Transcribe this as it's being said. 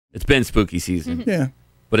It's been spooky season. Yeah.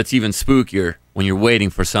 But it's even spookier when you're waiting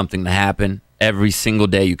for something to happen every single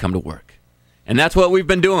day you come to work. And that's what we've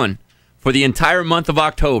been doing for the entire month of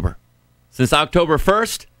October. Since October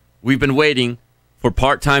 1st, we've been waiting for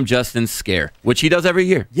part-time Justin's scare, which he does every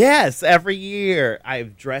year. Yes, every year.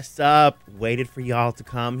 I've dressed up, waited for y'all to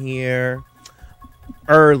come here.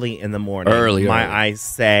 Early in the morning. Early. I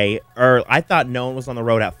say early. I thought no one was on the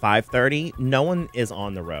road at 5:30. No one is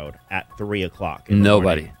on the road at 3 o'clock.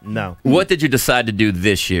 Nobody. No. What did you decide to do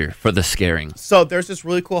this year for the scaring? So there's this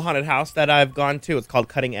really cool haunted house that I've gone to. It's called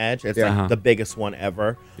Cutting Edge. It's like the biggest one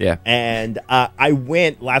ever. Yeah. And I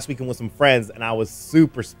went last weekend with some friends, and I was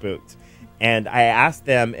super spooked. And I asked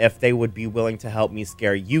them if they would be willing to help me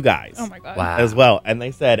scare you guys. Oh, my God. Wow. As well. And they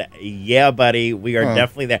said, yeah, buddy, we are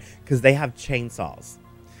definitely there. Because they have chainsaws.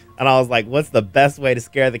 And I was like, what's the best way to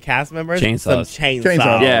scare the cast members? Chainsaws. Some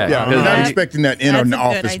chainsaws. Yeah. You're not expecting that in an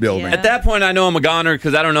office building. At that point, I know I'm a goner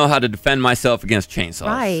because I don't know how to defend myself against chainsaws.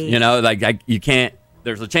 Right. You know, like you can't.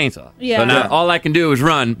 There's a chainsaw. Yeah. So now all I can do is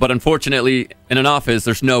run. But unfortunately, in an office,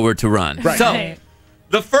 there's nowhere to run. Right. So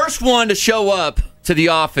the first one to show up to the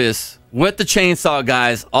office with the chainsaw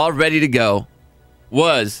guys all ready to go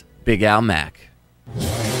was Big Al Mack.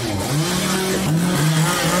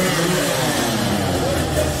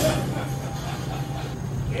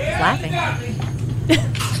 Laughing.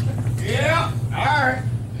 Yeah. All right.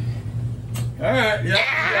 All right.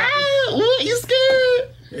 Yeah. What? You scared?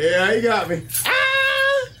 Yeah, you got me.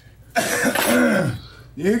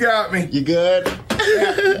 You got me. You good?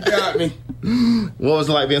 Yeah, you got me. What was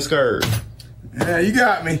it like being scared? Yeah, you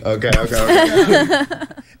got me. Okay.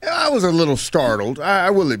 I was a little startled. I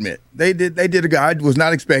will admit they did a guy. I was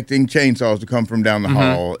not expecting chainsaws to come from down the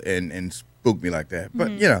hall and spook me like that.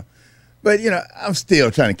 But I'm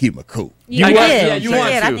still trying to keep my cool. You I did. got it. Yeah, you want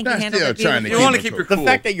did. to. I think you I'm handled still it trying to beautifully. You want to keep your The cool.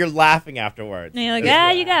 fact that you're laughing afterwards. And you're like,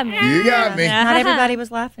 yeah, you got me. You got me. Not everybody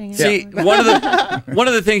was laughing. See, one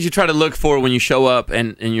of the things you try to look for when you show up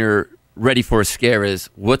and you're ready for a scare is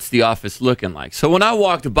what's the office looking like. So when I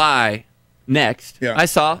walked by next, I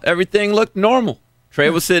saw everything looked normal. Trey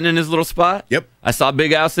was sitting in his little spot. Yep. I saw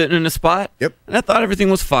Big Al sitting in his spot. Yep. And I thought everything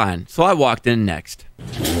was fine. So I walked in next.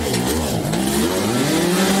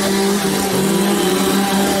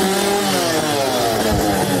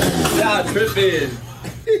 Yeah, tripping.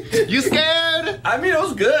 You scared? I mean, it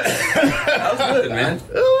was good. That was good, man.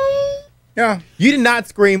 Yeah. You did not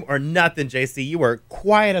scream or nothing, JC. You were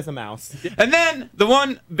quiet as a mouse. And then the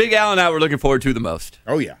one Big Al and I were looking forward to the most.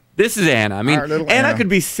 Oh yeah. This is Anna. I mean, Our little Anna Anna. could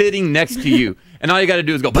be sitting next to you, and all you got to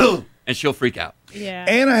do is go boom, and she'll freak out. Yeah.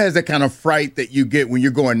 Anna has that kind of fright that you get when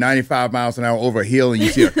you're going 95 miles an hour over a hill and you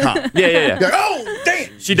see a cop. Yeah. You're like, oh,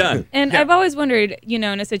 damn. She done. And I've always wondered, in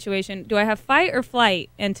a situation, do I have fight or flight?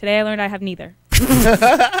 And today I learned I have neither. All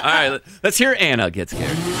right, let's hear Anna get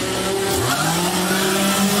scared.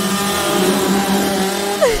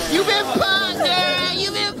 You been fun, girl.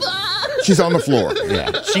 You been fun. She's on the floor.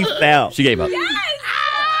 Yeah, She fell. she gave up.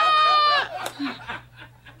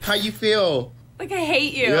 How you feel? Like, I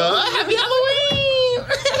hate you. Happy Halloween.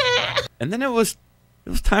 And then it was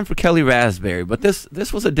time for Kelly Raspberry, but this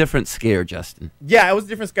was a different scare, Justin. Yeah, it was a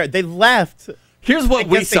different scare. They left. Here's what I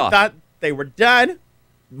we guess saw. They thought they were done.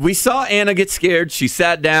 We saw Anna get scared. She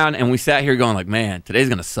sat down, and we sat here going like, man, today's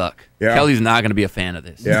going to suck. Yeah. Kelly's not going to be a fan of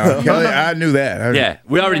this. Yeah, Kelly, I knew that. Yeah,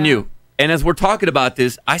 we already knew. And as we're talking about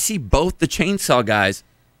this, I see both the chainsaw guys,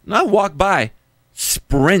 and I walk by,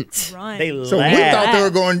 sprint. Run. They So left. we thought they were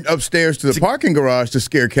going upstairs to the parking garage to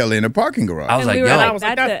scare Kelly in the parking garage. I was And like, we were yo.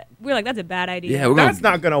 like, that's a bad idea. Yeah, we're gonna, That's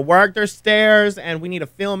not going to work. There's stairs, and we need to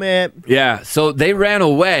film it. yeah, so they ran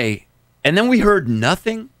away, and then we heard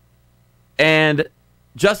nothing. And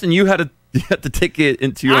Justin, you had to take it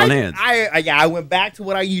into your own hands. I went back to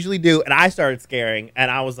what I usually do, and I started scaring,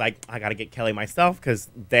 and I was like, I got to get Kelly myself because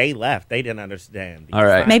they left. They didn't understand. All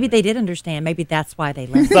right. Maybe they did understand. Maybe that's why they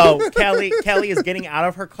left. So Kelly is getting out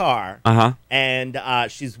of her car, Uh-huh. and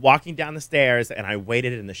she's walking down the stairs, and I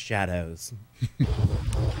waited in the shadows.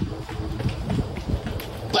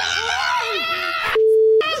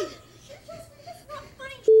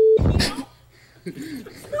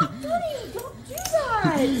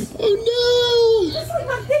 Oh That's like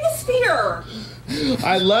my biggest fear. no.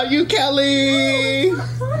 I love you, Kelly.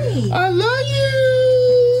 Funny. I love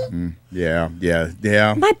you.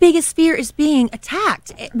 Yeah. My biggest fear is being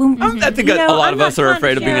attacked. I think a lot of us are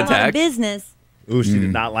afraid of being attacked. Business, Ooh, she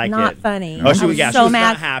did not like not it. funny. Oh, I she was was so not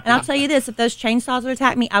mad. happy. And I'll tell you this: if those chainsaws would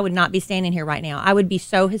attack me, I would not be standing here right now. I would be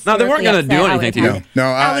so No, hysterically they weren't going to do upset. I would anything to have you. had- No,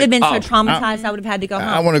 I would have been so Oh. traumatized. I would have had to go home.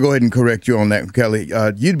 I want to go ahead and correct you on that, Kelly.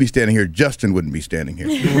 You'd be standing here. Justin wouldn't be standing here.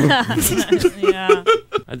 Yeah.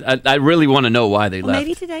 I really want to know why they Well, left.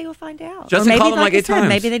 maybe today you'll find out. Justin or maybe, called them like you 8 said, times.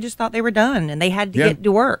 Maybe they just thought they were done and they had to Yeah. get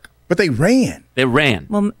to work. But they ran. They ran.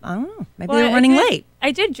 Well, I don't know. Maybe Well, they were I running did- late.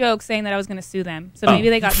 I did joke saying that I was going to sue them, so maybe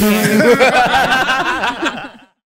they got scared.